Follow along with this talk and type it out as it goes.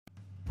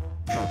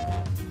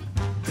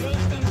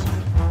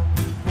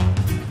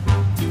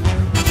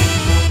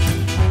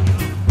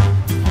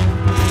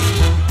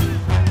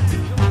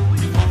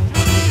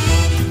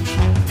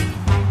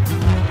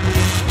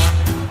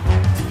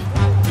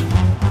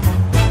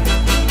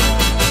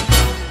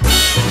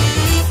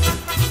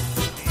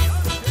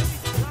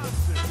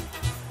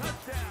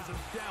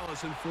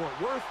In Fort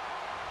Worth,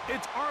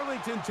 it's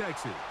Arlington,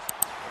 Texas,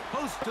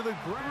 host to the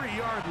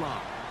 3-yard line.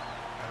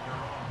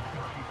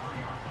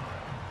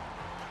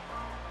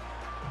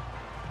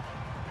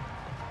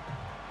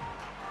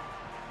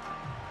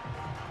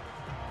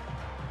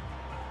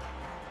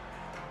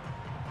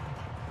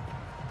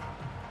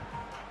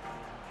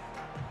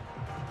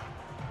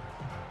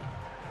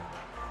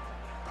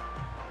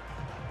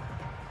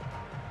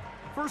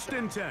 First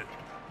and 10.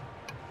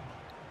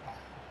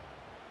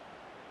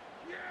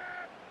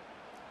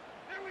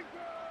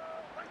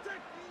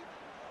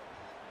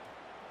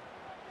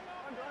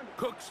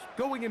 Cooks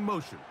going in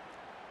motion.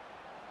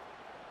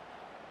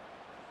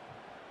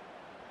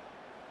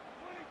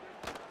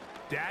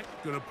 Dak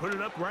gonna put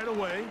it up right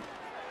away.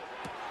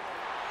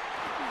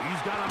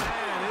 He's got a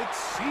man. It's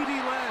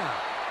CeeDee Lamb.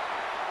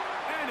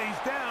 And he's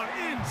down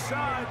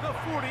inside the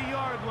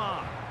 40-yard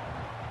line.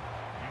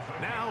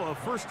 Now a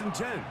first and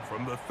 10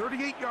 from the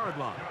 38-yard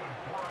line.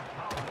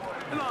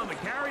 And on the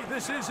carry,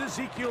 this is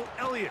Ezekiel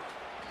Elliott.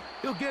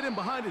 He'll get in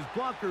behind his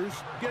blockers,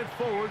 get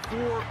forward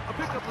for a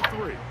pickup of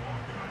 3.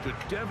 To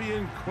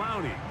Devian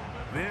Clowney,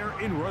 there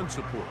in run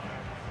support.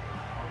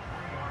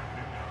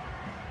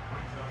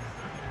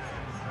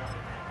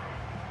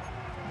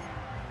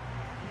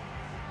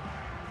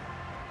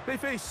 They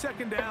face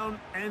second down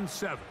and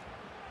 7.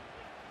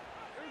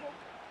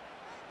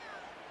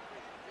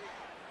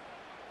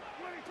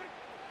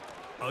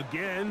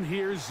 Again,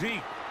 here's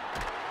Zeke.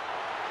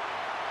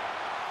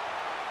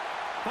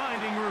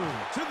 Finding room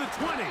to the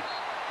 20.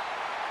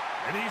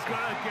 And he's going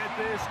to get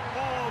this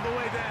all the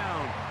way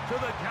down to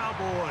the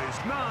Cowboys'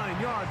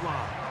 9-yard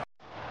line.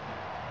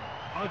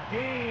 A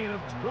gain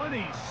of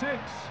 26,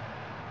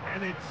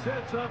 and it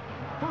sets up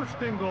first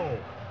and goal.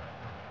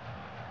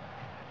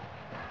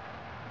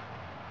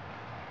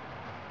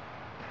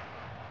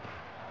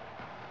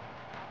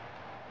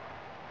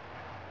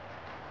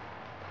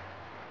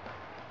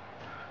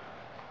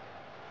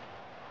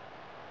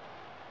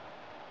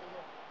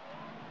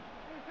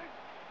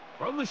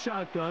 From the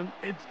shotgun,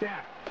 it's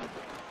Dak.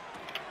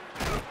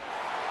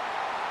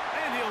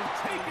 And he'll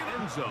take it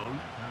end zone.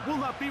 Will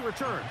not be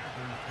returned.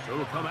 So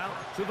it'll come out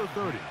to the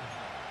 30.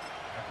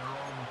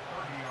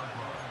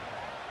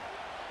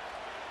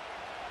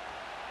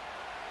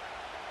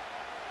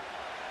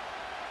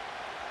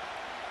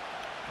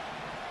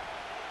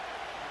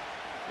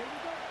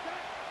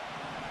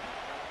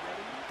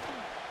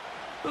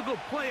 They'll go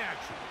play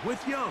action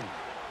with Young.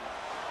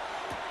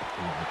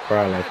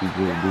 Cry like he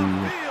did,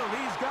 dude.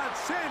 He's got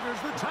Sanders,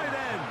 the tight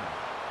end.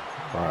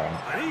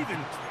 Right. An even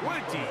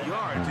 20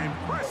 yards.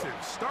 Impressive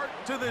start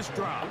to this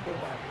drive.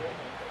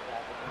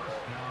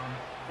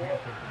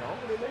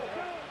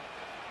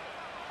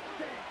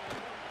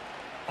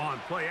 On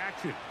play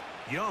action,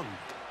 Young.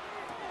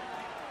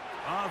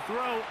 A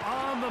throw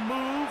on the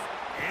move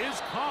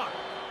is caught.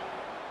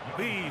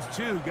 These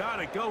two got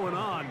it going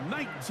on.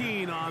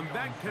 19 on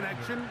that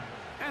connection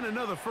and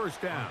another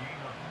first down.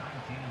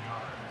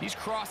 These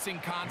crossing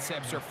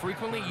concepts are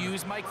frequently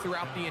used, Mike,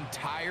 throughout the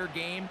entire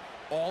game,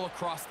 all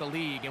across the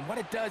league. And what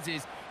it does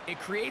is it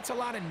creates a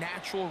lot of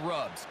natural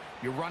rubs.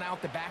 You run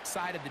out the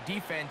backside of the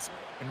defense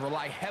and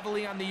rely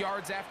heavily on the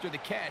yards after the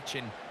catch,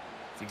 and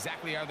it's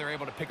exactly how they're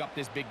able to pick up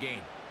this big gain.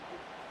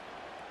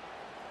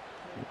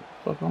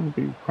 Fuck, I'm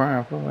gonna be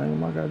crying for ain't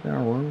my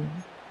goddamn room.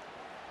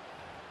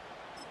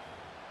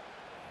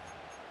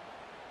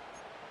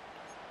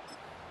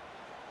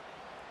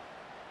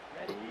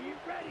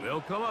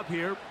 They'll come up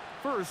here.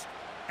 First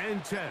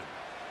and 10.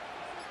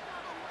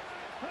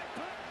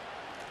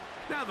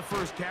 Now the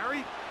first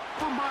carry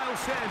for Miles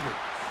Sanders.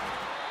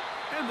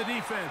 And the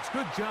defense,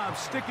 good job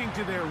sticking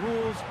to their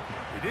rules.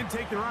 They didn't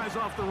take their eyes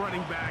off the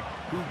running back,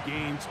 who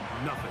gains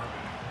nothing.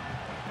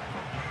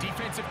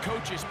 Defensive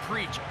coaches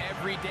preach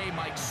every day,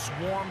 Mike,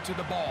 swarm to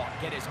the ball.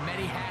 Get as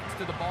many hats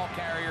to the ball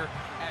carrier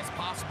as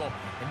possible.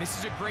 And this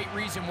is a great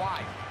reason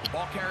why. The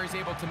ball carrier is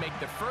able to make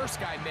the first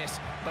guy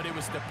miss, but it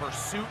was the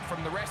pursuit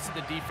from the rest of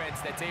the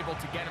defense that's able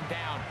to get him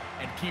down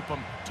and keep him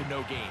to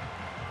no gain.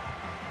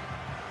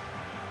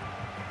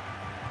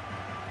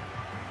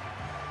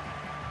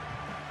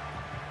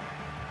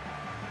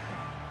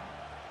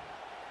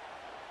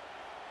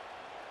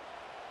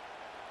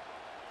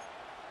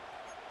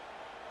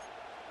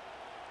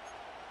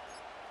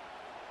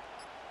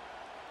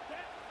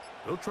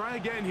 They'll try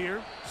again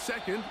here.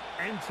 Second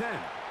and 10.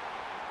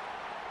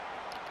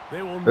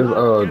 They will It's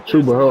not get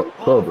Chuba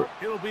Hubbard.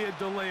 It'll be a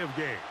delay of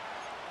game.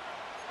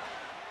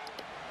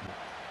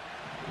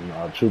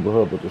 Nah, Chuba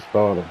Hubbard, the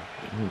starter.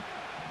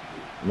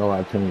 No,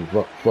 our team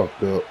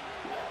fucked up.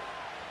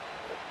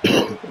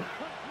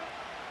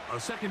 A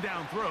second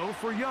down throw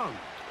for Young.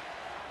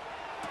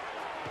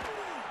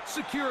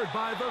 Secured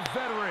by the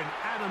veteran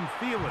Adam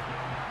Thielen.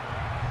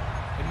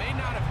 And may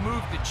not have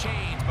moved the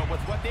chains, but with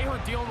what they were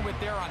dealing with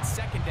there on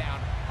second down,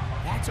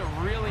 that's a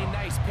really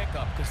nice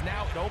pickup because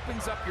now it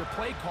opens up your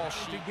play call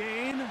sheet. To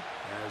gain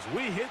as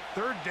we hit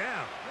third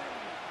down.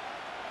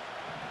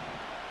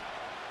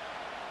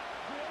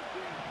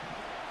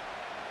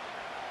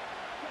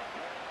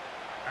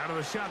 Out of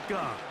the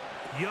shotgun,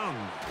 Young.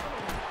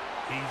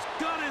 He's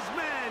got his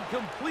man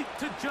complete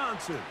to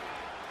Johnson.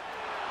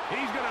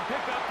 He's going to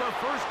pick up the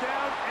first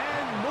down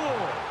and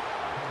more.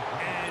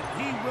 And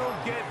he will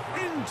get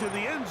into the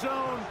end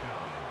zone.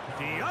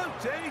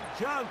 Deontay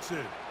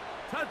Johnson.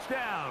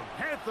 Touchdown,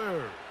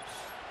 Panthers.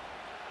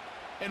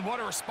 And what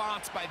a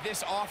response by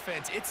this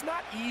offense. It's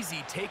not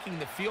easy taking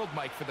the field,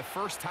 Mike, for the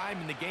first time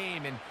in the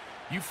game, and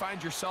you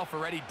find yourself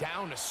already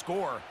down to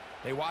score.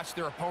 They watch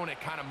their opponent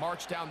kind of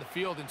march down the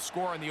field and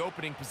score on the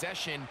opening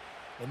possession,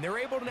 and they're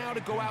able now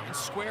to go out and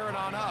square it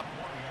on up.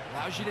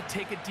 Allows you to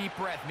take a deep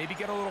breath, maybe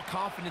get a little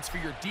confidence for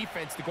your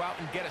defense to go out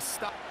and get a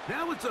stop.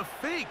 Now it's a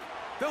fake.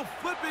 They'll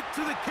flip it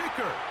to the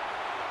kicker.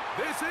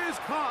 This is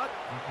caught,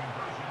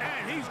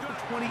 and he's got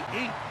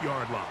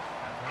 28-yard line.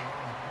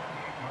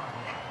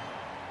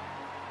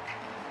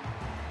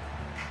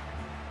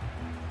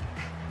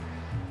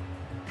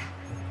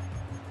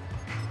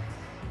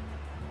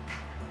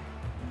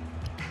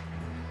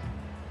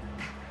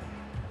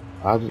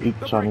 I'll just eat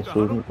the Chinese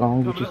food. I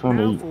don't get you something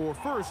to eat. For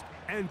first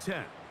and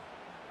 10.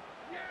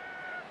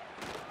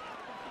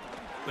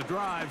 The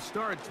drive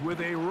starts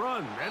with a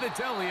run, and it's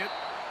Elliott.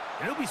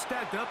 And he'll be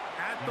stacked up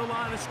at the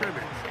line of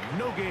scrimmage.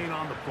 No gain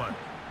on the play.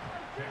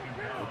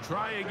 We'll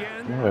try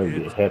again. Yeah,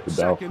 get happy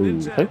about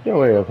food. Take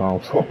your ass home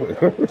for it.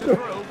 To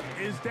throw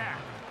is Dak.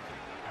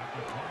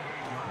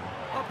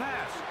 A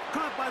pass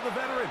caught by the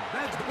veteran.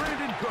 That's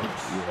Brandon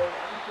Cooks.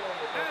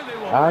 And they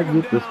will I bring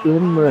him get to down spin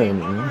on money.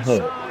 the other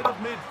side of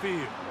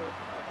midfield.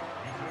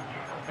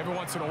 Every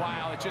once in a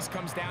while, it just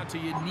comes down to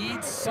you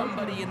need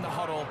somebody in the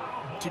huddle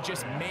to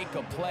just make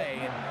a play,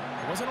 and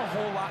it wasn't a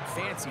whole lot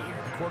fancy here.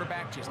 The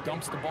quarterback just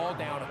dumps the ball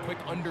down, a quick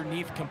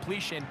underneath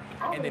completion,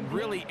 and then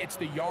really it's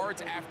the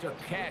yards after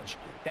catch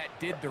that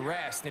did the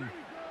rest, and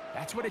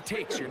that's what it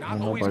takes. You're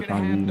not always going to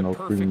have the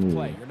perfect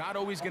play. You're not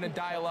always going to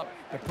dial up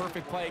the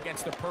perfect play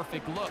against the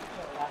perfect look.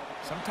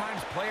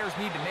 Sometimes players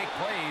need to make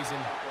plays,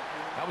 and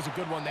that was a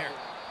good one there.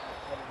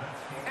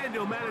 And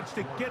he'll manage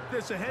to get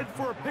this ahead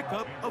for a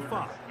pickup of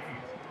 5.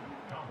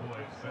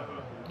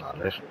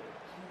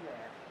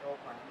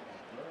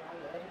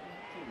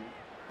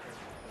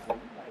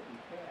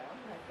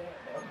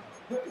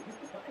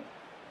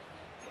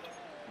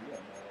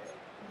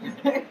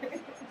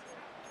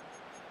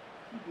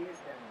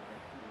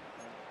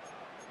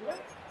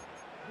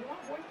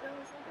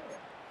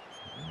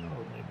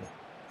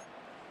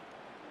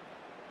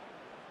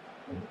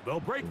 They'll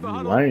break the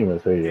huddle. Lame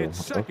as hell.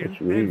 It's second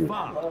and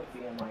 5.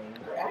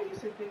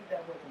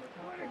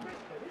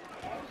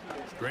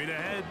 Straight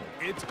ahead,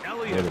 it's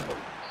Elliott.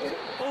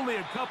 Only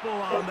a couple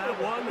on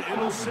that one.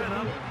 It'll set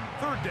up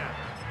third down.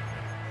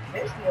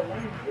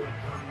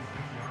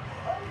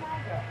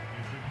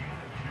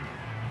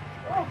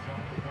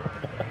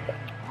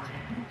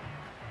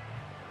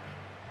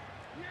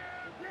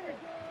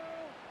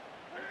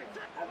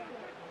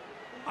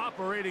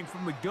 Operating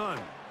from the gun,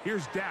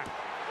 here's Dak.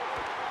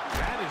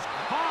 That is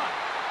caught.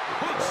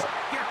 Hooks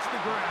gets the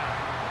grab.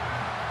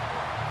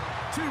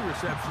 2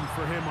 receptions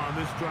for him on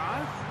this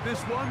drive.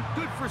 This one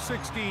good for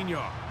 16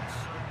 yards.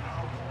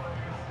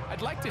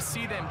 I'd like to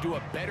see them do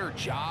a better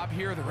job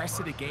here the rest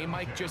of the game,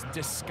 Mike, just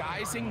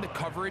disguising the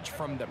coverage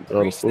from the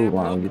pre-snap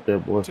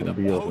look to the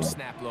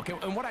post-snap look.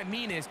 And what I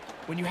mean is,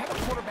 when you have a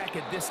quarterback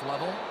at this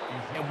level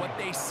and what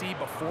they see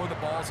before the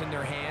ball's in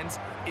their hands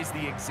is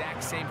the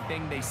exact same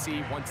thing they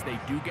see once they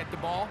do get the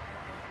ball,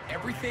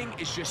 everything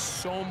is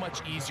just so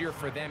much easier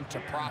for them to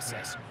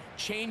process.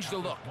 Change the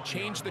look,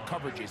 change the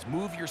coverages,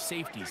 move your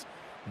safeties.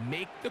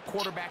 Make the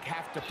quarterback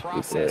have to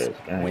process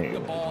with the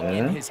ball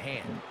in his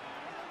hand.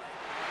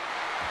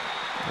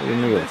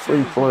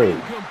 Free play.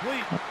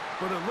 Incomplete,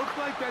 but it looked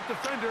like that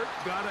defender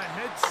got a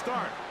head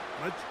start.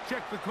 Let's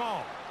check the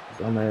call.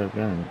 Dumbass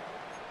game.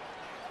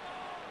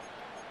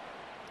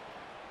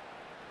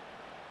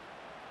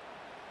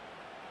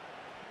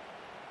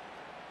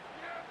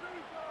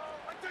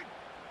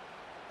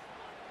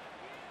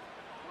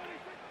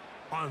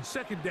 On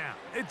second down,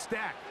 it's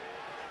Dak.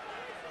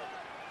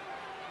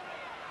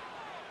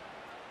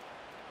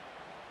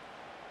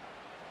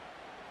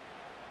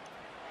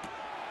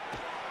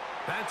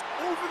 That's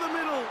over the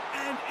middle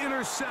and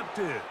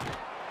intercepted.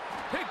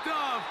 Picked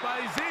off by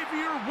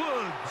Xavier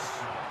Woods.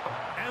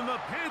 And the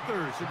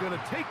Panthers are going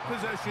to take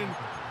possession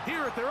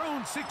here at their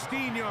own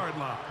 16-yard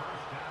line.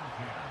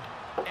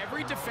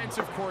 Every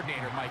defensive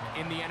coordinator, Mike,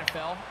 in the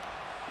NFL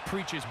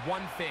preaches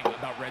one thing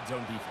about red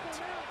zone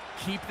defense.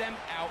 Keep them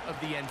out of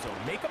the end zone.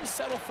 Make them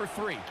settle for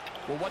 3.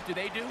 Well, what do?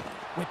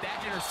 With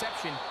that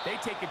interception, they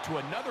take it to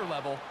another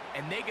level,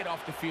 and they get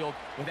off the field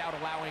without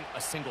allowing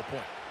a single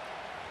point.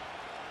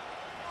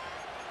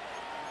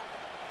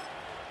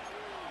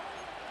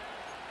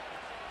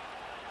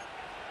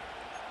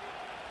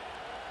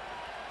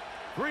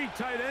 Three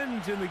tight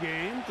ends in the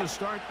game to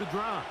start the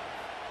drive.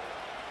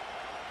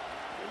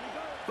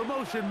 The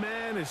motion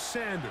man is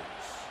Sanders.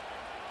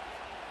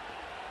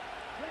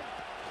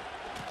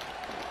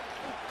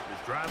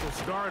 His drive will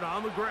start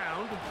on the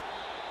ground.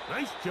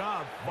 Nice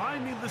job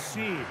finding the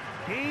seam.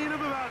 Gain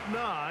of about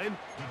 9.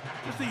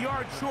 Just a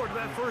yard short of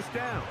that first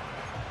down.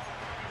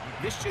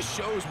 This just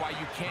shows why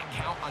you can't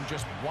count on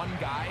just one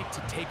guy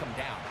to take him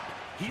down.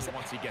 He's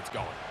once he gets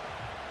going.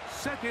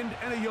 2nd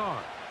and a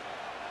yard.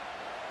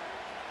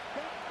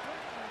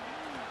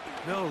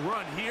 They'll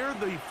run here.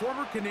 The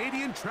former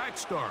Canadian track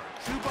star,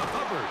 Chuba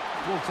Hubbard,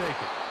 will take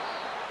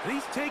it. And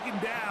he's taken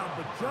down,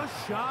 but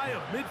just shy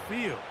of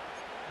midfield.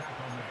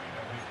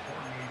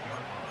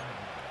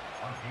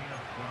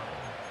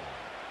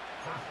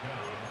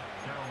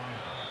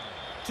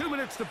 2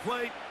 minutes to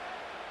play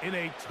in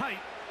a tight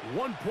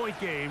one-point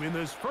game in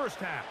this first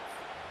half.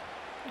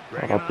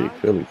 I think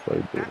Philly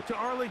played good. Back to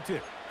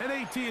Arlington at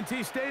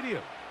AT&T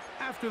Stadium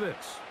after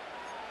this.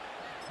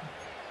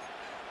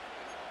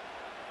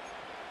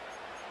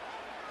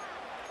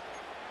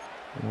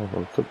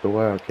 Oh, took the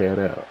Wildcat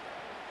out.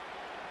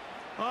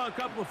 A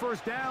couple of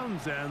first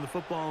downs, and the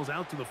football's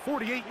out to the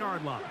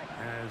 48-yard line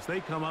as they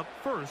come up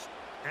 1st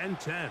and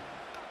 10.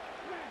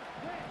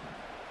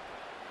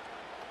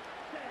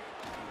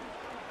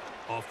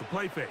 Off the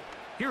play fake.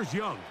 Here's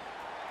Young.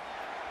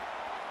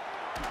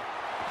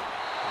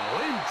 Oh,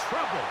 in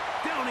trouble.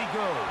 Down he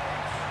goes.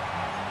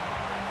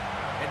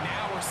 And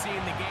now we're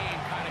seeing the game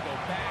kind of go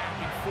back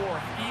and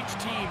forth. Each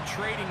team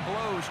trading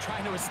blows,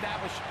 trying to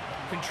establish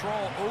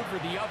control over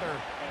the other.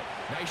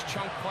 Nice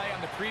chunk play on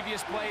the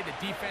previous play. The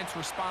defense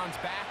responds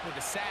back with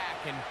a sack,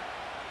 and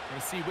we're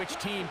going to see which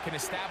team can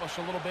establish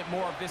a little bit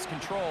more of this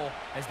control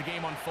as the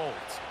game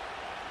unfolds.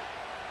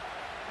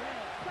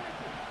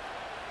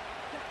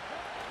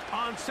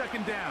 On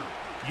 2nd down,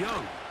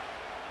 Young.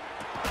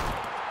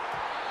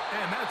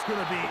 And that's going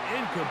to be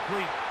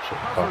incomplete.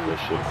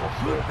 Coverage was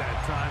good that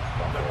time.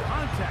 The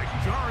contact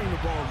jarring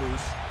the ball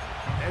loose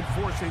and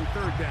forcing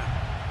 3rd down.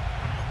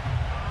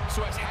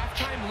 So as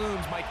halftime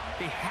looms, Mike,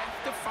 they have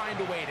to find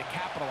a way to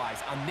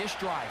capitalize on this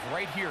drive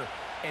right here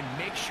and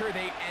make sure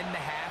they end the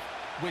half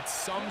with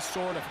some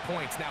sort of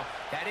points. Now,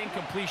 that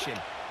incompletion,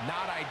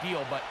 not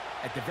ideal, but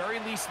at the very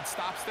least it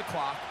stops the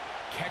clock.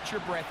 Catch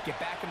your breath, get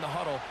back in the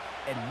huddle,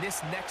 and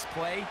this next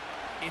play,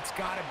 it's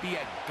got to be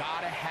a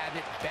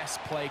gotta-have-it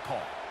best play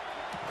call.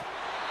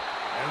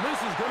 And this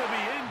is going to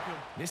be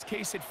incomplete. In this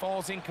case, it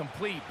falls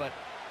incomplete, but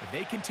if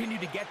they continue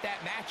to get that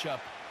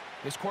matchup,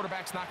 this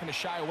quarterback's not going to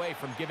shy away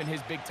from giving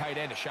his big tight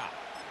end a shot.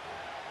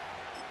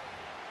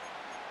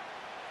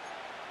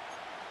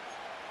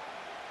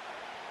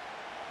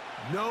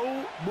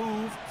 No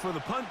move for the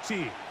punt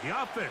team.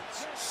 The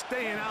offense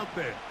staying out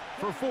there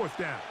for 4th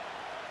down.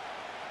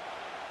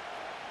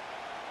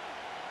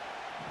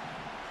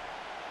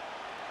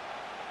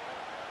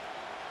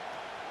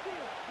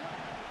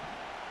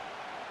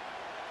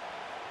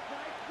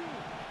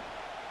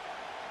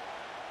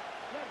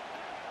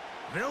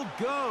 They'll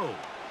go.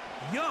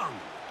 Young.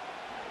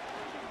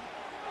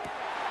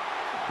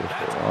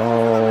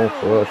 Oh,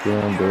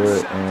 fucking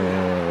good.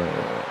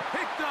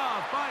 Picked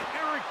off by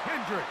Eric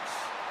Hendricks.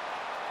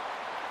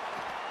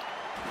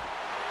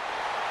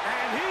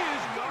 And he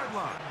is yard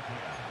line.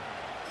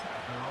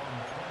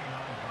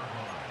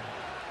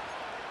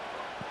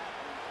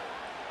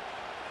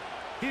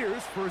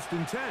 Here's 1st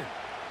and 10.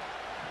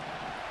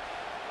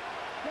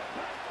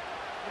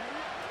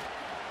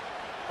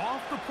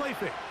 Off the play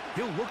fake.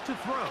 He'll look to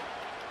throw.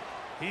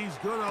 He's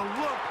going to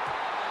look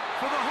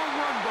for the home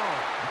run ball.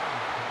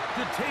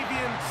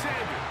 Javon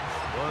Sanders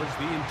was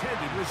the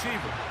intended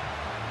receiver.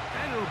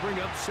 And it'll bring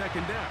up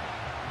 2nd down.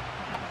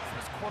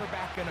 This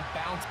quarterback going to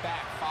bounce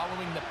back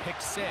following the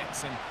pick 6.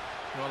 And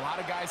you know, a lot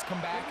of guys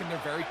come back and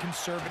they're very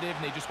conservative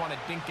and they just want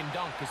to dink and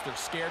dunk because they're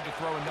scared to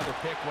throw another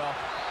pick. Well,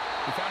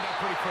 we found out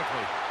pretty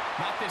quickly.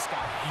 Not this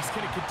guy. He's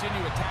going to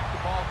continue to attack the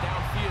ball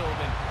downfield,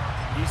 and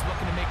he's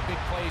looking to make big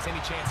plays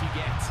any chance he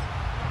gets.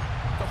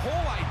 The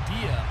whole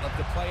idea of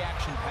the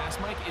play-action pass,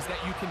 Mike, is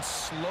that you can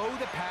slow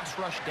the pass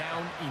rush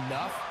down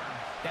enough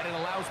that it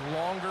allows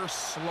longer,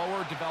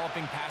 slower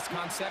developing pass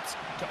concepts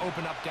to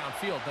open up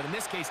downfield. But in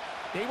this case,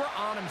 they were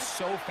on him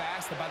so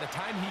fast that by the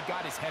time he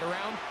got his head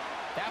around,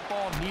 that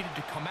ball needed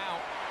to come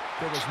out.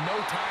 There was no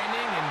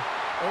timing and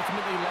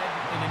ultimately led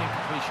in an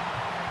incompletion.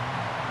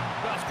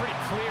 Well, it's pretty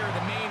clear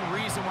the main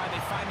reason why they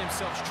find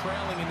themselves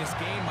trailing in this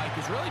game, Mike,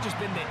 has really just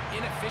been the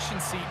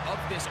inefficiency of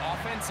this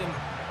offense and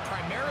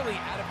primarily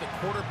out of the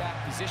quarterback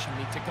position.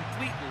 To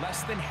complete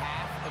less than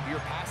half of your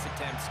pass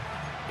attempts,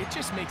 it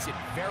just makes it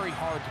very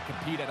hard to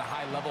compete at a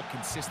high level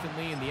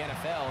consistently in the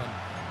NFL. And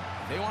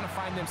if they want to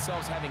find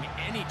themselves having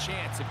any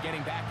chance of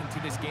getting back into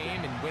this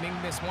game and winning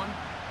this one,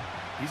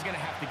 he's going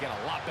to have to get a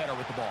lot better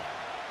with the ball.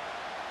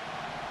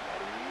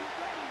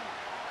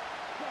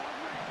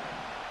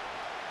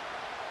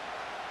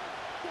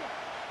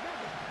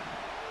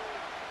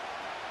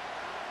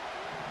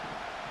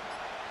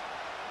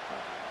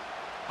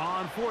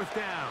 On 4th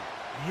down,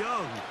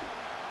 Young.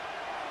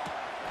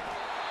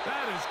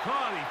 That is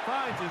caught. He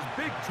finds his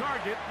big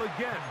target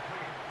again.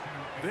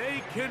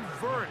 They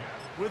convert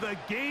with a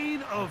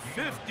gain of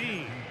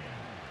 15.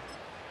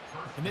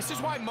 And this is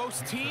why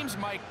most teams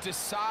might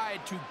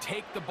decide to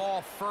take the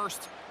ball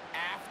first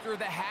after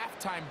the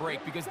halftime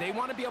break, because they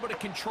want to be able to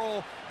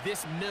control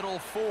this middle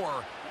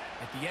four.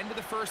 At the end of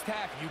the first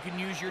half, you can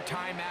use your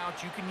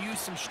timeout. You can use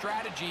some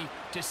strategy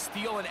to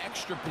steal an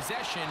extra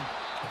possession.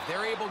 If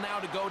they're able now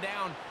to go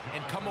down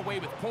and come away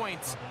with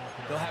points,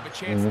 they'll have a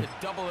chance to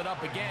double it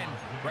up again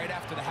right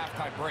after the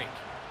halftime break.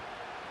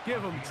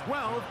 Give them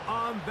 12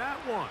 on that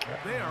one.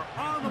 They are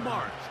on the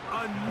march.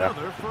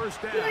 Another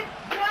first down. Good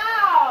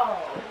job.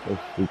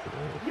 That's stupid.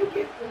 You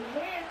get the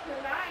win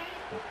tonight.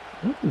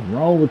 What is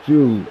wrong with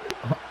you?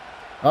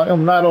 I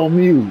am not on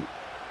mute.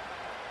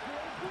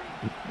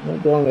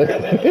 Get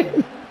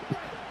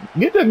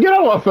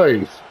out of my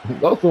face.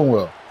 Go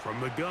somewhere. From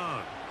the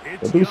gun, Go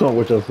it's do something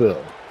with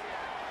yourself.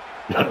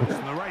 on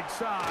the right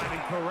side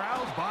and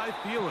corralled by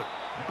Thielen.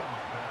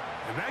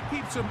 And that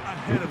keeps him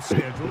ahead of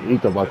schedule. You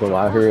talking about something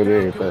I heard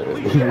everything.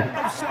 Completion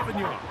of 7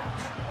 yards.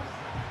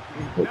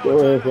 Put Now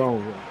your a ass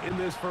on. in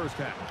this first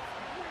half.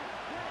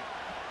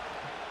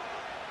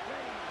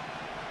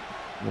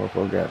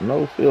 Motherfucker got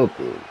no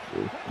filters.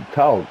 It's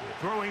talking.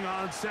 Throwing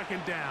on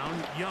second down,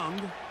 Young.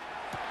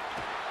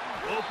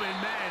 Open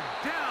man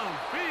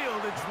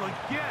downfield, it's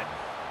Leggett.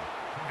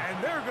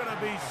 And they're going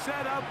to be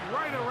set up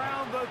right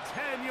around the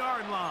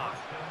 10-yard line.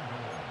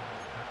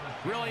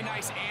 Really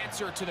nice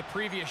answer to the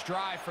previous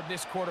drive from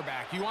this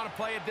quarterback. You want to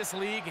play at this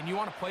league and you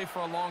want to play for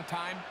a long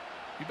time,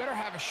 you better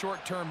have a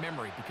short-term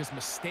memory because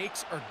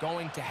mistakes are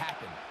going to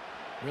happen.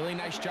 Really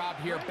nice job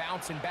here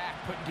bouncing back,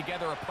 putting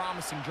together a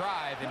promising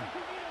drive, and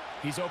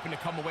he's open to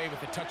come away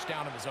with a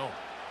touchdown of his own.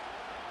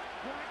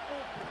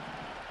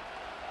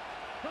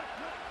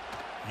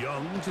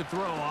 Young to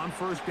throw on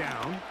first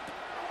down.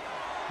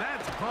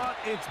 That's caught.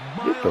 It's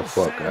Miles Get the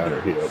fuck Sanders. out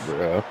of here,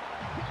 bro.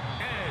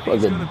 And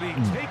he's Fucking gonna be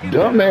taken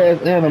dumbass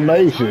down.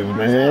 animations,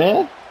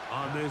 man.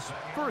 On this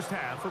first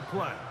half of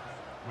play.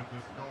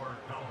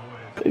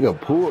 Nigga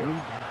pulled me.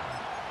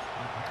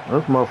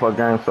 This motherfucker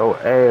game so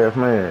ass,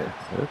 man.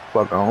 This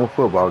fucking own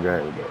football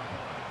game, though.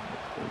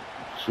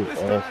 Shit This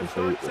ass drive and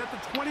starts shit. at the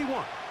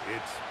 21.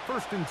 It's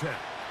first and 10.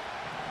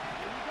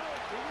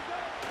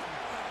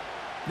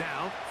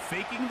 Now,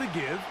 faking the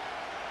give.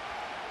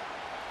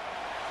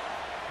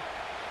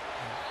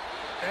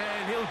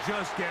 And he'll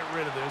just get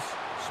rid of this.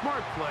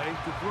 Smart play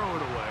to throw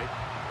it away.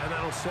 And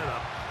that'll set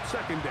up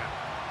second down.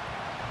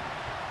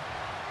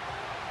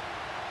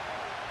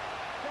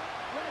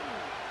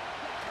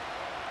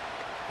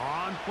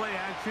 On play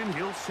action,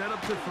 he'll set up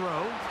to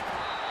throw.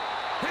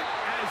 Hit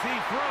as he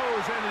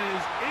throws, and it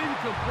is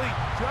incomplete.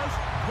 Just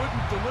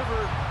couldn't deliver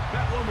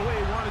that one the way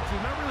he wanted to.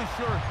 Not really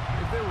sure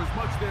if there was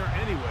much there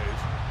anyways.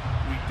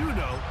 We do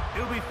know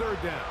it'll be third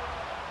down.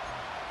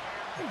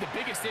 I think the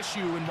biggest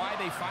issue and why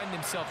they find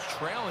themselves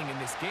trailing in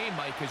this game,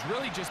 Mike, has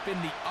really just been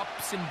the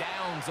ups and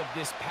downs of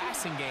this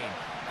passing game.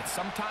 And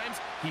sometimes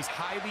he's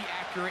highly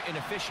accurate and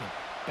efficient,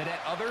 but at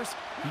others,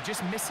 he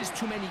just misses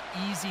too many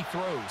easy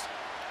throws.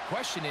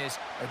 Question is,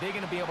 are they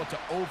going to be able to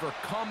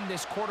overcome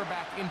this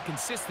quarterback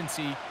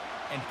inconsistency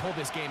and pull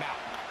this game out?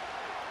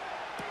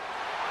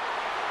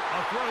 A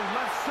throw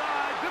left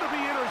side, going to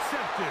be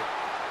intercepted.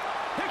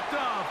 Picked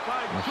off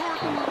by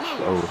Jordan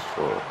Lewis.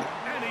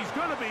 And he's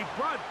going to be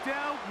brought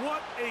down.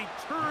 What a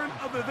turn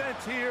of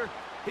events here.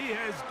 He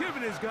has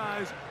given his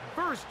guys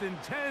first and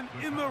 10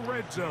 in the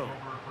red zone.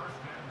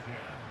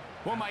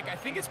 Well, Mike, I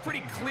think it's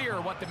pretty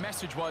clear what the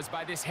message was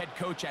by this head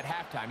coach at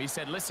halftime. He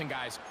said, listen,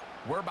 guys,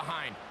 we're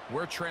behind.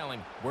 We're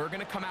trailing. We're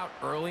going to come out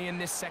early in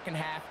this second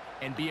half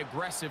and be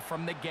aggressive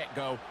from the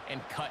get-go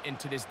and cut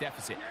into this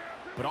deficit.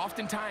 But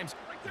oftentimes,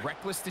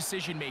 reckless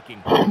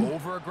decision-making,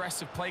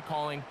 over-aggressive play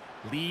calling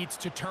leads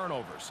to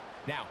turnovers.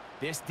 Now,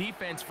 this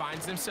defense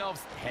finds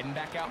themselves heading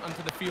back out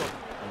onto the field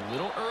a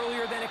little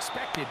earlier than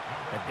expected,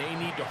 but they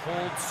need to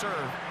hold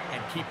serve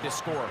and keep this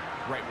score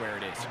right where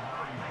it is.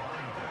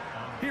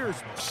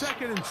 Here's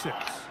second and 6.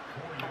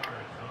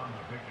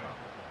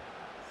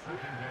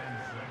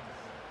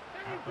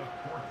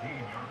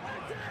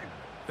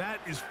 That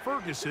is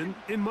Ferguson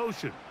in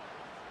motion.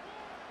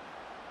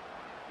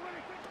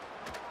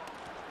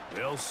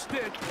 They'll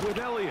stick with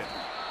Elliott.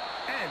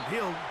 And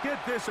he'll get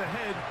this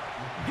ahead.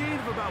 Gain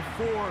of about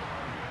 4.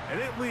 And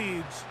it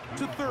leads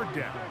to third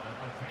down.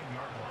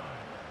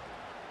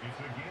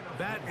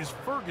 That is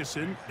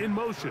Ferguson in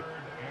motion.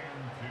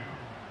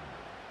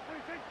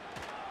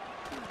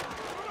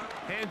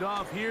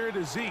 Handoff here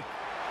to Zeke.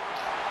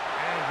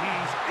 And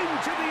he's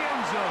into the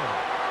end zone.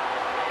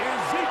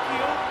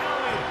 Ezekiel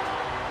Elliott.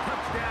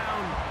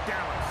 Touchdown,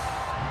 Dallas.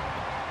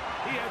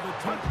 He had the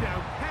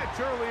touchdown catch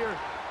earlier.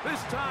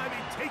 This time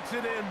he takes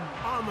it in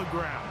on the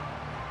ground.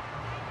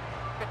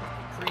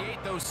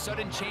 Create those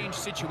sudden change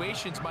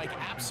situations, Mike.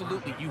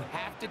 Absolutely. You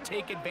have to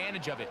take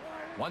advantage of it.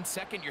 1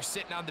 second, you're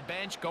sitting on the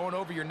bench going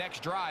over your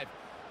next drive.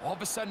 All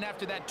of a sudden,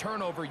 after that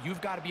turnover,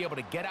 you've got to be able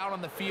to get out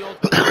on the field,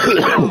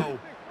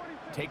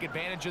 take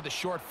advantage of the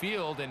short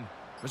field, and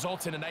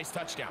results in a nice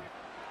touchdown.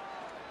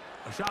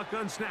 A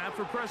shotgun snap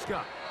for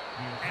Prescott.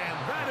 And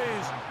that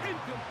is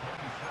incomplete.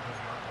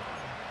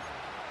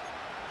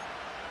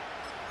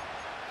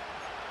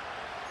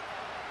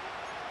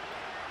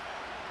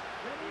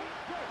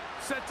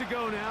 set to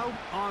go now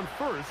on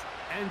 1st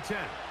and 10.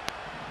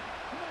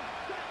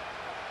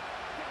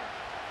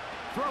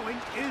 Throwing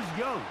is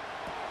Young.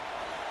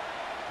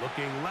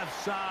 Looking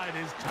left side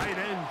is tight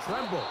end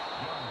Tremble.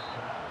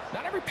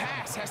 Not every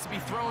pass has to be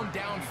thrown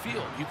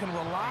downfield. You can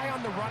rely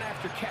on the run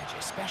after catch,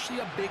 especially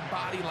a big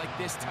body like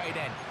this tight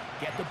end.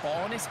 Get the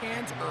ball in his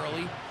hands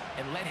early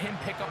and let him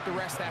pick up the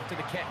rest after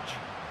the catch.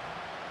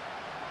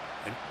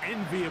 An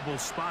enviable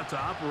spot to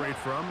operate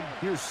from.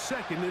 Here's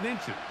 2nd and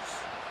inches.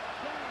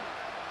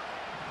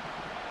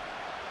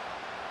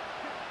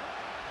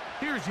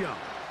 Here's Young.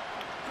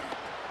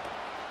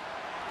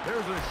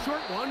 There's a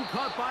short one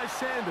caught by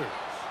Sanders.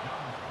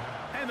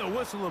 And they'll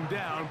whistle him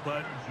down,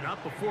 but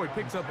not before he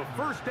picks up a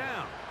 1st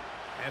down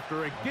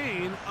after a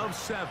gain of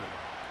 7.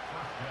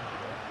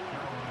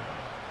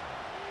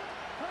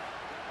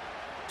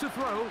 To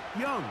throw,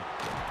 Young.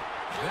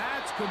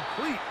 That's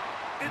complete.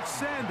 It's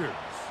Sanders.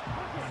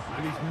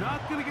 And he's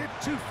not going to get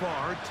too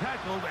far,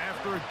 tackled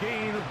after a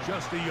gain of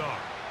just a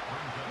yard.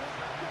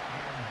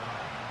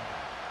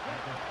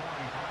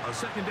 A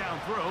 2nd down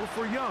throw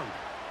for Young.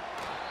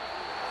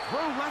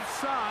 Throw left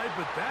side,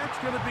 but that's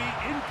going to be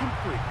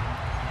incomplete.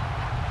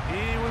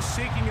 He was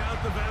seeking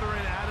out the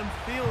veteran Adam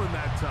Thielen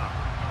that time.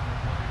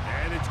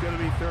 And it's going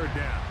to be 3rd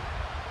down.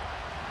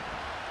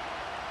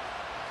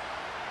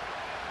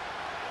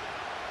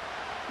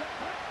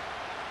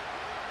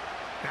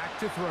 Back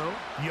to throw,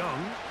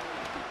 Young.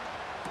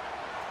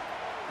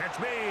 That's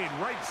made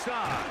right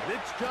side.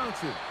 It's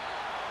Johnson.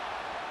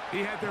 He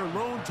had their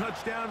lone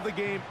touchdown of the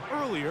game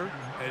earlier,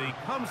 and he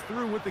comes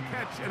through with the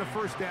catch and a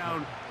 1st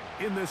down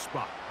in this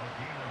spot.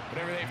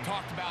 Whatever they've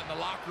talked about in the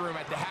locker room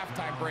at the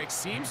halftime break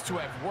seems to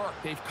have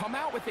worked. They've come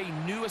out with a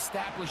new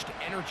established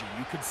energy.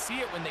 You could see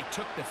it when they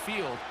took the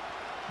field.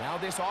 Now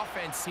this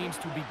offense seems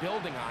to be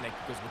building on it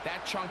because with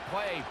that chunk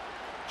play,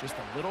 just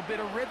a little bit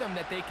of rhythm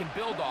that they can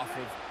build off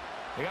of.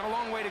 They got a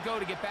long way to go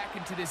to get back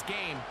into this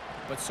game,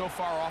 but so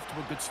far off to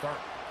a good start.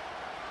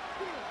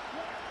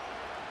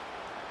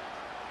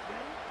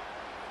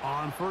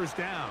 On 1st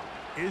down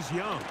is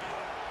Young.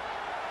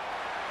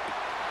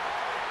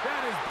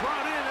 That is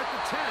brought in at the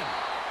 10.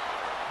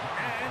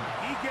 And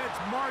he gets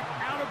marked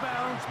out of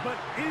bounds, but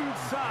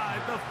inside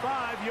the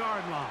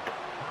 5-yard line.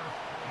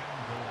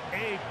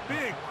 A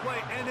big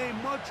play and a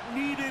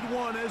much-needed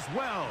one as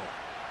well.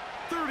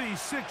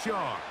 36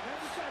 yards.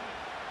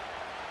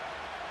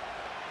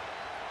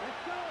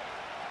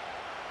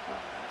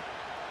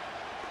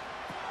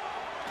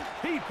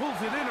 He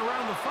pulls it in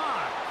around the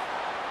 5.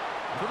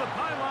 To the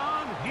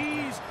pylon,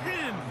 he's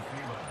in.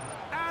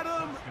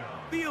 Adam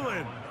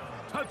Thielen.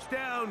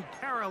 Touchdown,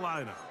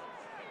 Carolina.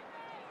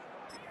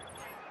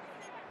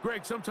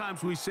 Greg,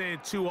 sometimes we say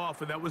it too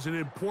often. That was an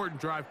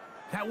important drive.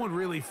 That one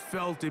really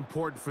felt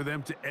important for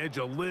them to edge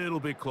a little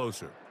bit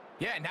closer.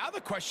 Yeah, now the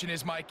question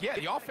is, Mike,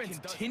 the offense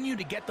continue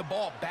to get the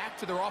ball back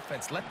to their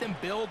offense. Let them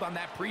build on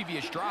that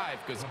previous drive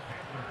because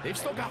they've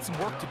still got some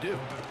work to do.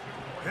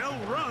 They'll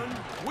run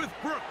with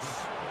Brooks.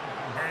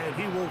 And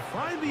he will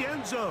find the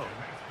end zone.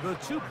 The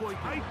 2-point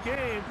tight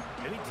game,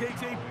 and he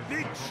takes a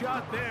big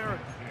shot there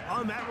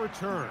on that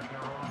return.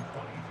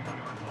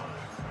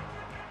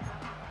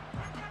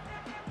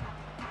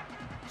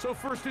 So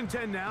 1st and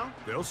 10 now.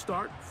 They'll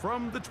start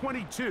from the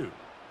 22.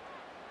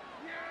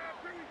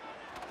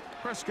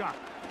 Prescott.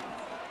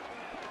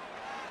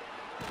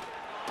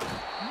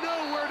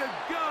 Nowhere to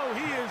go.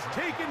 He is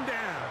taken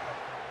down.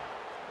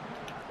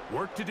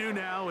 Work to do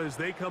now as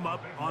they come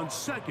up on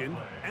 2nd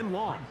and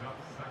long.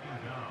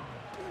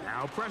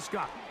 Now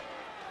Prescott.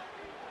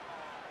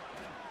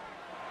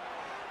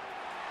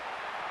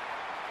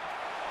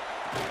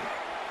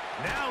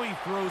 Now he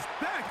throws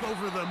back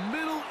over the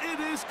middle. It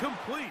is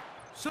complete.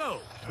 So,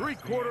 3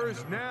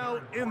 quarters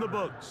now in the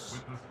books.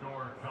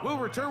 We'll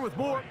return with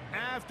more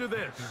after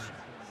this.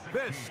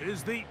 This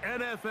is the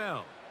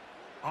NFL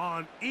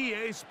on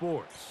EA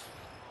Sports.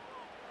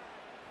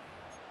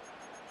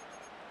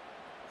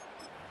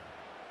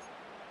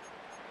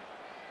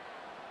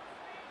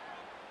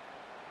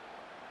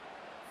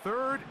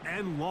 Third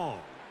and long.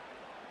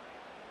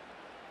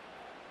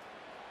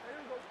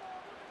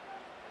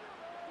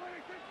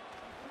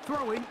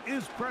 Throwing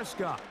is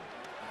Prescott.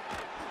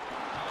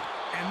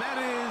 And that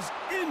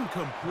is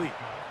incomplete.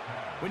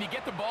 When you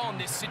get the ball in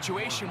this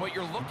situation, what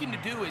you're looking to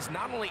do is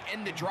not only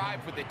end the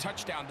drive with a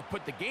touchdown to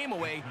put the game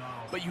away,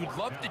 but you'd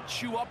love to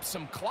chew up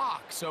some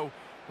clock. So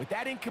with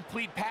that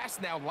incomplete pass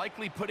now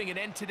likely putting an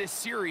end to this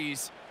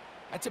series,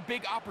 that's a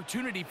big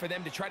opportunity for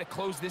them to try to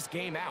close this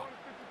game out.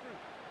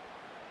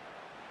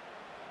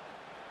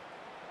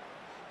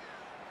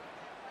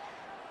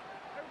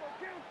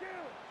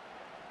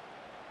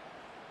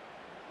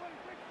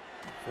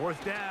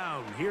 Fourth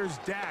down. Here's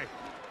Dak.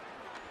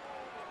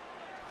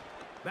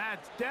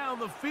 That's down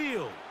the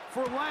field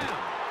for Lamb.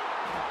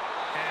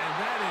 And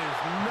that is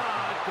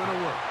not going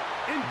to work.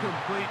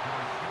 Incomplete.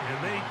 And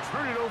they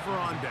turn it over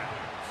on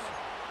downs.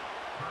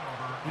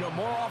 You know,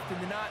 more often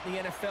than not in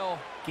the NFL,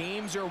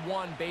 games are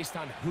won based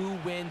on who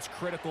wins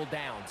critical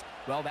downs.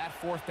 Well, that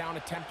 4th down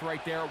attempt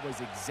right there was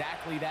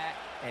exactly that.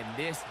 And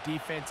this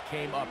defense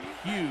came up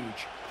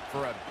huge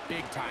for a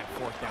big-time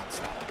fourth down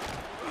stop.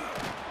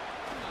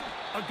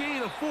 A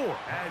gain of 4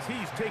 as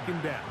he's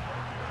taken down.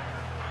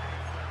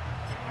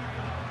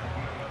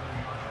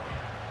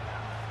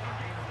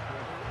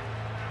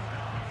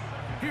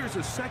 Here's a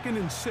 2nd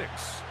and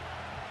 6.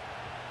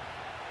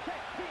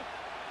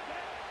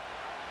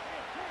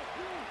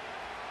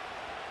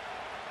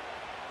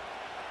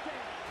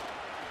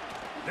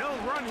 They'll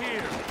run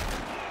here.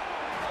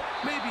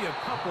 Maybe a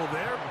couple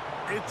there.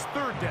 It's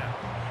 3rd down.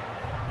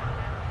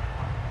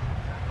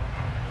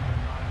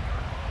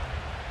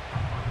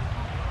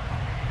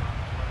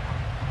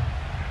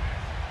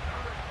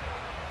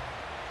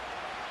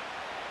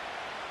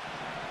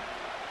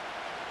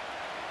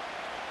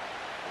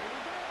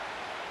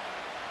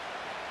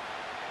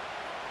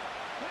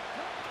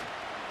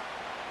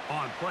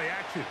 On play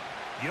action,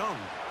 Young.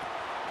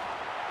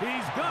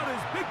 He's got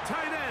his big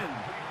tight end.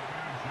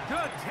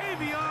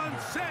 Javon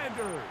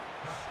Sanders.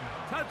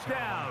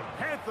 Touchdown,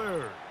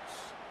 Panthers.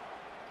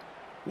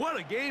 What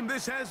a game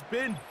this has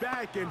been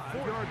back and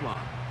 4-yard line.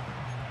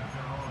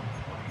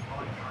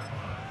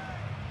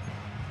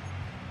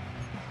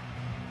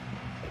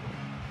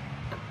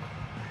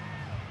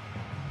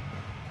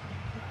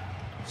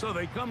 So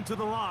they come to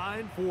the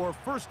line for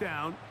 1st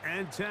down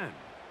and 10.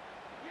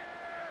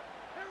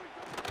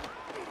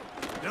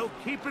 They'll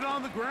keep it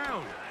on the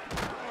ground.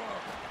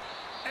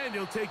 And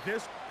he'll take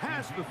this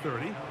past the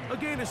 30. A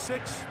gain of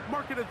 6.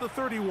 Mark it at the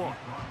 31.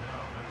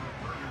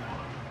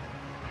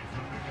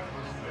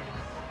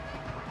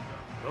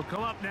 They'll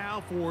come up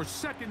now for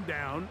 2nd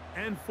down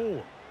and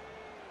 4.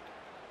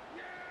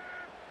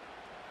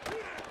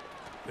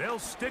 They'll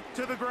stick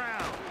to the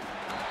ground.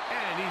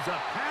 And he's up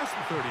past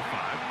the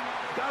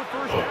 35. Got a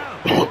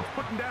 1st down.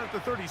 Putting down at the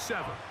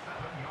 37.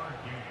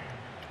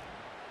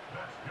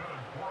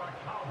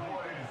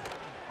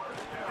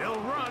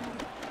 They'll run.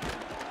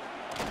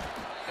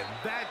 And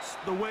that's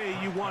the way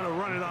you want to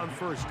run it on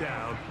 1st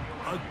down.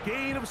 A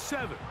gain of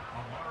 7.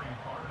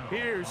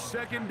 Here's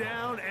 2nd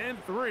down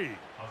and 3.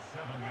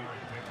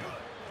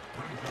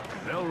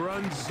 They'll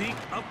run Zeke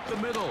up the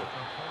middle.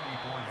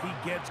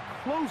 He gets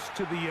close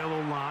to the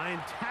yellow line.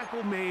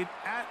 Tackle made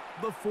at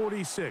the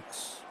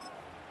 46.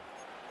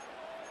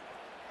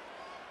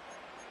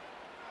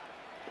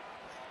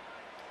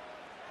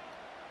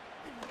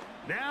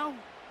 Now,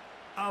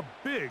 a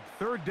big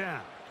 3rd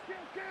down.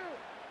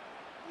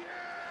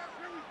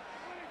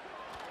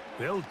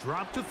 They'll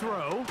drop to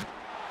throw.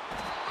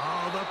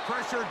 Oh, the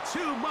pressure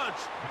too much.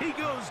 He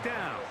goes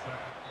down.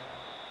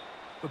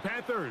 The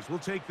Panthers will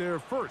take their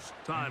 1st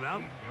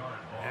timeout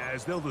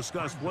as they'll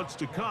discuss what's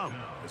to come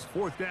as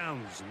 4th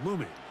down's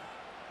looming.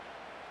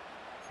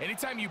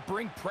 Anytime you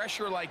bring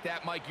pressure like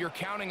that, Mike, you're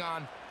counting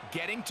on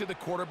getting to the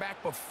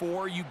quarterback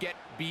before you get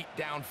beat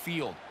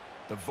downfield.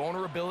 The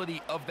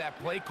vulnerability of that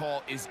play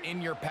call is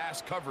in your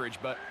pass coverage,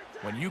 but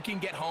when you can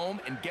get home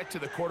and get to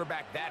the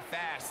quarterback that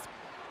fast,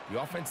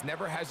 the offense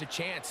never has a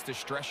chance to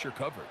stress your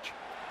coverage.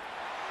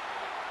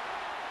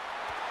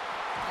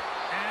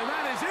 And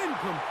that is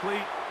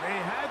incomplete. They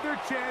had their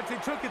chance. They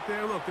took it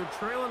there. Look, they're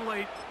trailing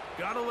late.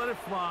 Got to let it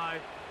fly.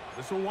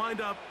 This will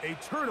wind up a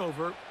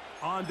turnover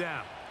on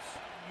downs.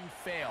 You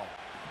fail,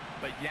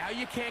 but now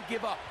you can't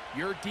give up.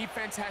 Your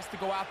defense has to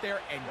go out there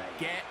and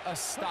get a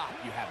stop.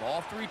 You have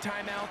all 3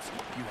 timeouts.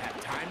 You have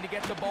time to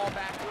get the ball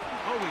back.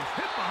 Oh, he's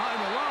hit behind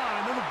the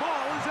line, and the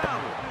ball is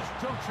out at this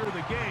juncture of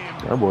the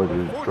game. That boy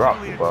just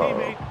dropped the ball.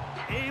 Fortunately, a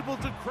teammate able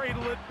to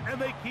cradle it,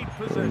 and they keep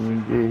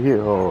possession. Get hit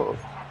hard.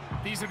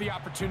 These are the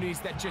opportunities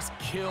that just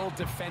kill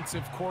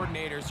defensive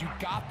coordinators. You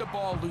got the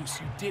ball loose.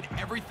 You did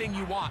everything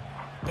you want.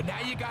 But now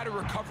you got to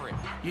recover it.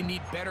 You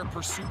need better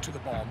pursuit to the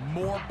ball,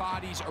 more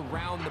bodies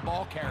around the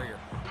ball carrier.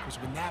 Because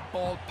when that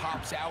ball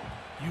pops out,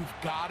 you've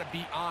got to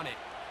be on it.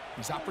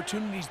 These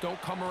opportunities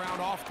don't come around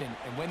often,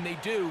 and when they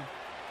do,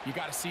 you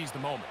got to seize the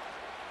moment.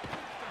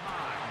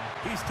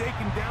 He's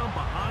taken down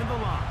behind the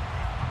line.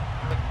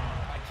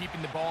 By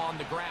keeping the ball on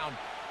the ground.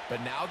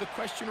 But now the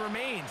question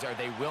remains, are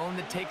they willing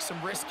to take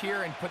some risk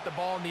here and put the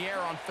ball in the air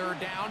on 3rd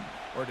down?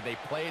 Or do they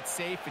play it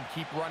safe and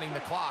keep running the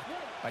clock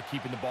by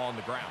keeping the ball on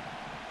the ground?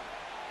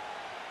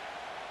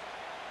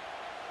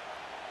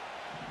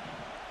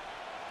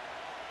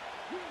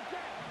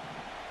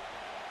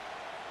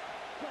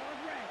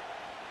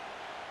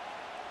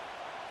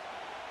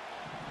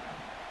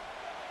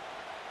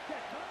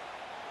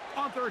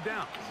 On 3rd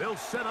down, they'll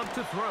set up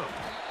to throw.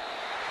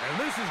 And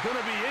this is going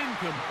to be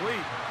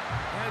incomplete.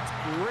 That's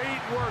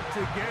great work to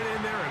get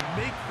in there and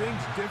make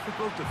things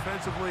difficult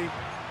defensively,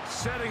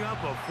 setting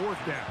up a 4th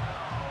down.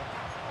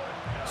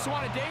 So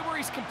on a day where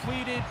he's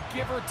completed,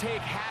 give or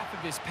take half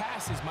of his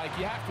passes, Mike,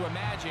 you have to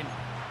imagine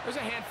there's a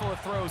handful of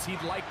throws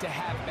he'd like to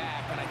have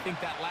back, and I think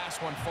that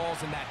last one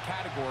falls in that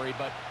category.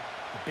 But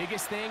the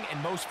biggest thing,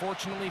 and most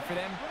fortunately for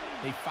them,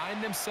 they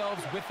find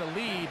themselves with a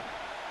lead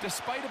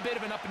despite a bit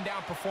of an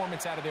up-and-down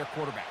performance out of their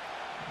quarterback.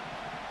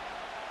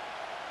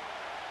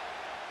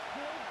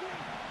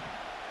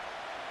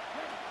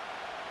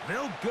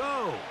 They'll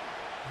go.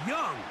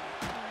 Young.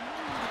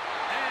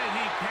 And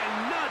he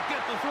cannot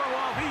get the throw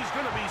off. He's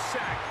going to be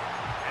sacked.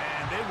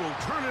 And they will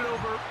turn it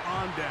over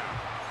on down.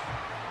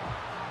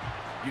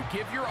 You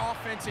give your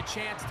offense a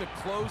chance to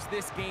close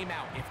this game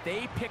out. If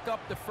they pick up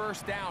the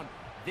first down,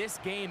 this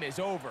game is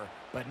over.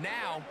 But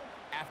now,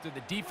 after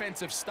the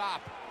defensive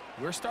stop,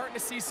 we're starting to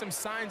see some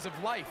signs of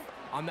life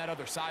on that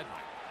other sideline.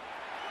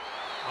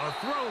 A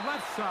throw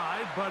left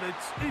side, but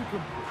it's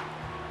incomplete.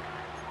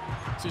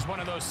 This is one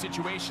of those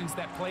situations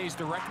that plays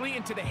directly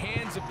into the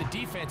hands of the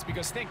defense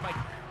because think, Mike,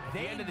 at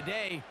the end of the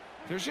day,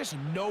 there's just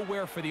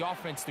nowhere for the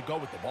offense to go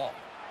with the ball.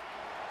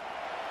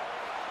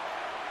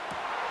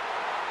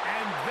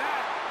 And that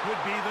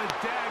could be the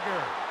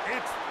dagger.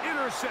 It's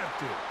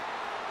intercepted.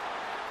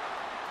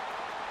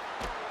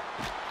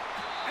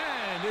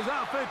 And his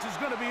offense is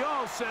going to be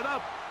all set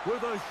up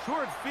with a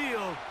short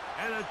field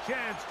and a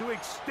chance to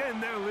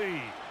extend their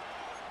lead.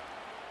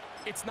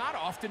 It's not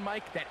often,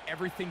 Mike, that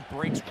everything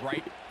breaks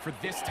right for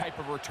this type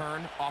of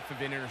return off of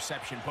an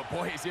interception. But,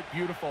 boy, is it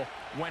beautiful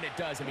when it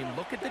does. I mean,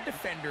 look at the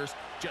defenders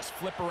just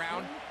flip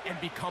around and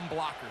become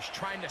blockers,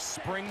 trying to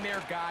spring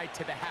their guy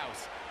to the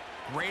house.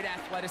 Great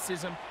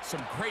athleticism,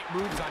 some great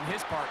moves on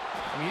his part.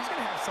 I mean, he's going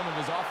to have some of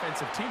his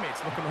offensive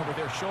teammates looking over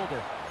their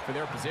shoulder for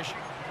their position.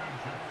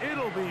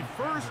 It'll be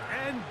first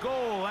and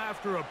goal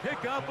after a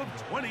pickup of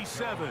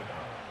 27.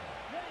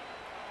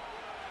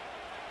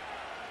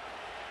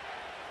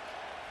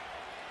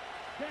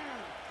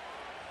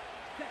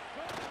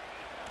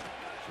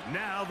 So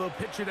now they'll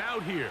pitch it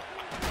out here.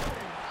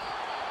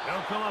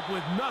 They'll come up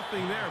with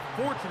nothing there.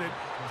 Fortunate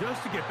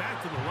just to get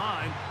back to the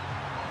line.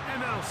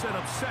 And that'll set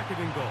up second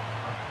and goal.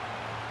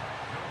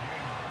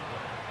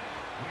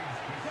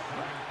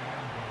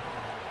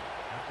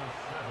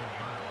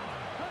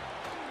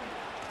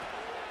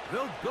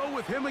 They'll go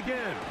with him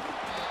again.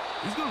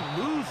 He's going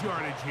to lose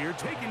yardage here,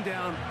 taken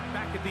down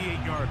back at the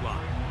 8-yard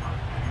line.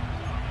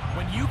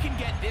 When you can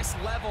get this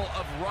level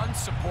of run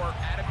support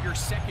out of your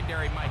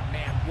secondary, Mike,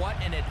 man, what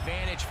an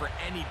advantage for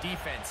any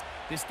defense.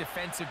 This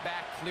defensive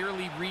back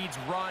clearly reads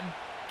run,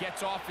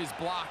 gets off his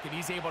block, and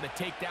he's able to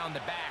take down the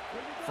back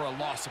for a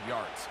loss of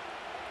yards.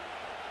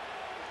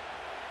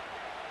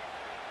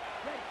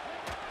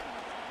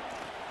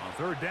 On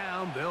third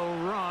down, they'll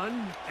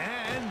run,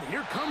 and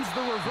here comes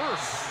the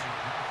reverse.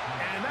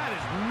 And that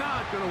is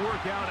not going to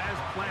work out as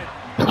planned.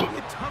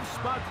 A tough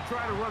spot to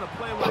try to run a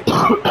play like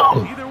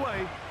that. Either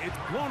way, it's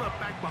blown up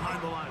back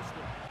behind the line of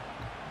scrimmage.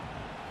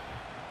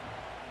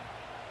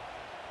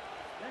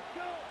 Let's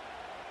go.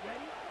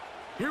 Ready?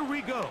 Here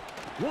we go.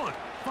 One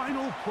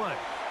final play.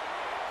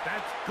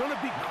 That's going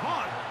to be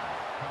caught.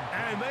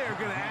 And they are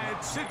going to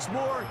add 6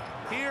 more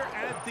here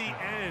at the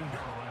end.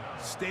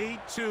 Stay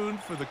tuned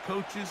for the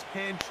coach's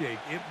handshake.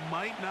 It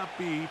might not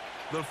be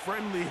the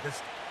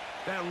friendliest.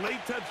 That late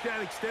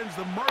touchdown extends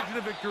the margin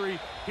of victory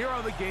here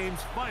on the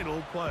game's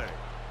final play.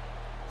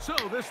 So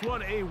this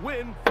one a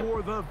win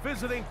for the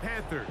visiting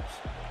Panthers.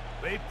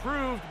 They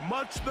proved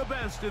much the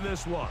best in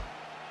this one.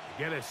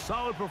 Get a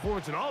solid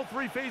performance in all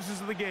 3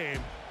 phases of the game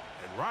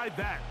and ride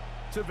that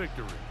to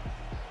victory.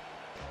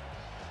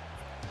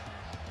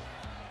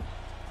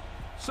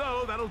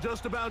 So that'll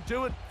just about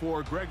do it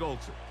for Greg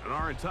Olson and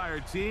our entire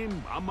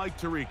team. I'm Mike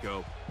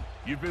Tirico.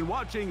 You've been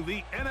watching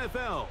the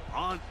NFL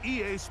on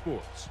EA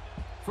Sports.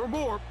 For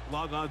more,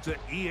 log on to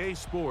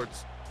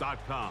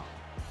easports.com.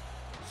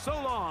 So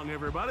long,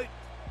 everybody.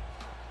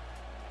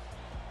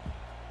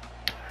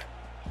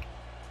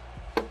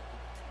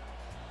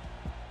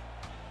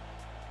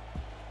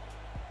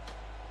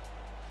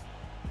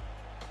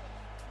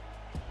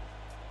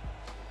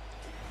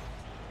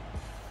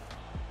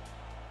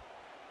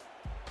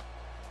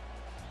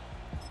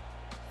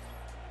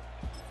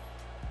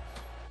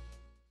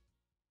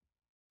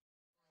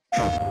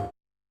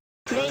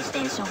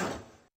 PlayStation